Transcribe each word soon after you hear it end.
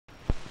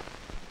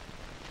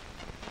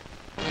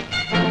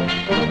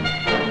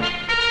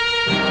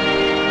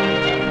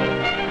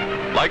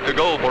Like to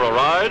go for a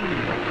ride?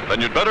 Then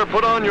you'd better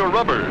put on your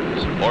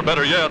rubbers, or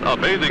better yet, a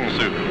bathing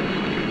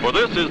suit. For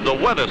this is the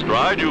wettest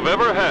ride you've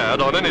ever had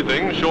on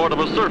anything short of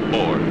a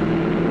surfboard.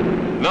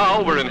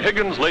 Now we're in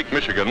Higgins Lake,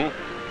 Michigan,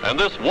 and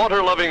this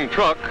water-loving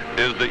truck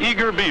is the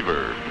Eager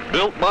Beaver,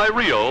 built by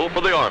Rio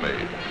for the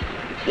Army.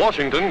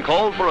 Washington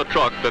called for a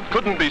truck that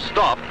couldn't be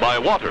stopped by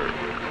water.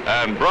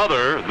 And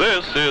brother,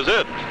 this is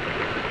it.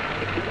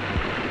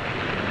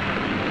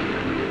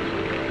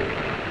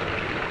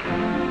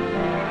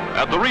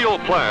 At the Rio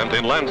plant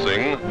in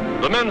Lansing,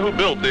 the men who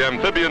built the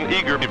amphibian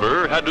Eager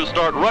Beaver had to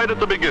start right at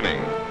the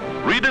beginning,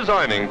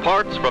 redesigning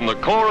parts from the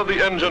core of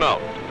the engine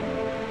out.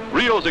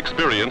 Rio's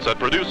experience at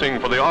producing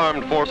for the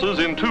armed forces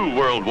in 2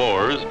 world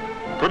wars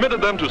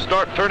permitted them to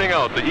start turning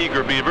out the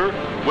Eager Beaver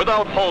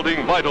without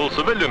halting vital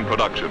civilian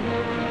production.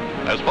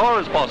 As far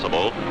as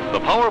possible, the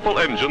powerful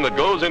engine that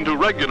goes into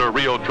regular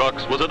Rio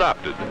trucks was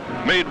adapted,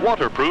 made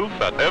waterproof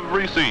at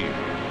every seam.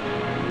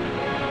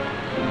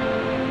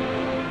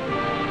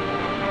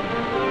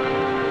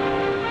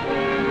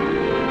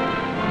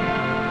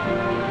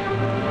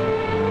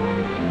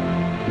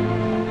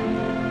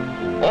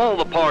 All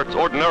the parts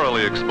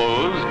ordinarily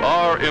exposed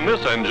are, in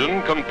this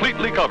engine,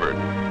 completely covered,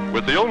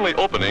 with the only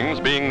openings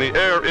being the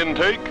air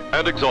intake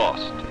and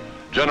exhaust.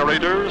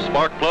 Generator,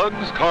 spark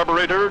plugs,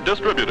 carburetor,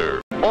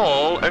 distributor,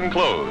 all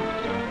enclosed.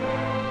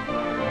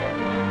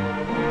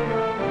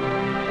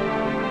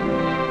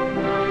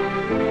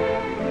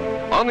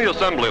 On the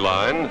assembly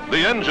line,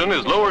 the engine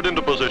is lowered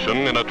into position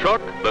in a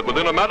truck that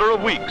within a matter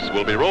of weeks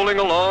will be rolling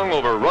along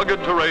over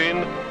rugged terrain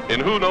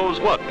in who knows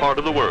what part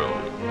of the world.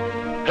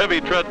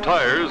 Heavy tread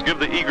tires give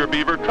the Eager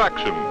Beaver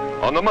traction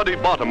on the muddy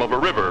bottom of a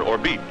river or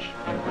beach.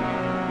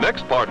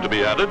 Next part to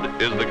be added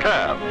is the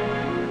cab.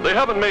 They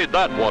haven't made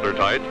that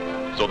watertight,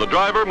 so the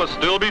driver must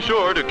still be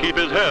sure to keep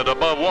his head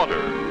above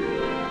water.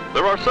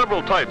 There are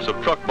several types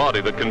of truck body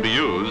that can be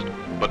used,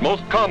 but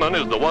most common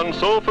is the one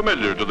so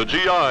familiar to the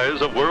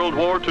GIs of World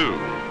War II.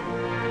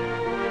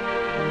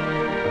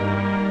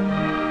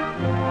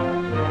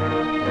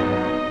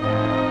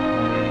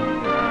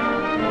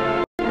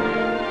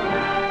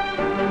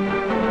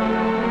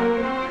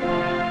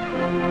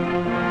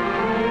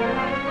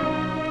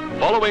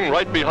 Following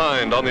right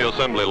behind on the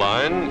assembly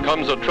line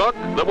comes a truck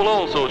that will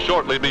also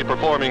shortly be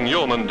performing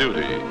yeoman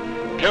duty,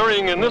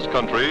 carrying in this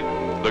country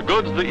the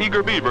goods the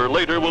Eager Beaver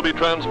later will be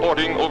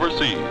transporting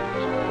overseas.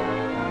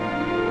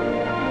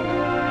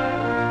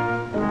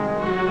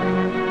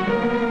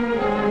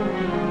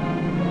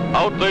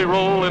 Out they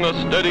roll in a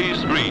steady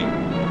stream,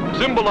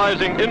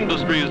 symbolizing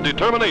industry's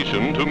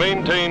determination to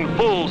maintain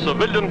full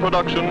civilian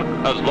production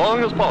as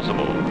long as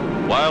possible,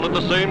 while at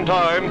the same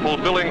time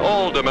fulfilling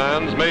all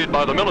demands made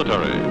by the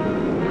military.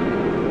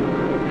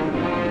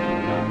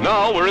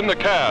 Now we're in the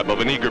cab of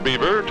an Eager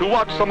Beaver to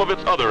watch some of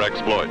its other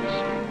exploits.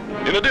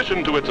 In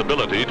addition to its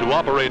ability to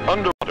operate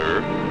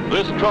underwater,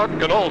 this truck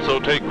can also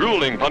take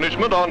grueling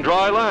punishment on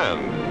dry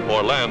land,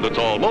 or land that's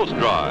almost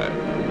dry.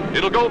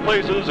 It'll go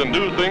places and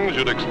do things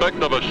you'd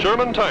expect of a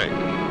Sherman tank,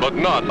 but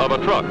not of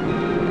a truck.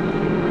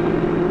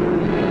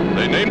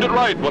 They named it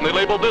right when they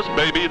labeled this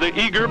baby the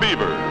Eager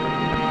Beaver.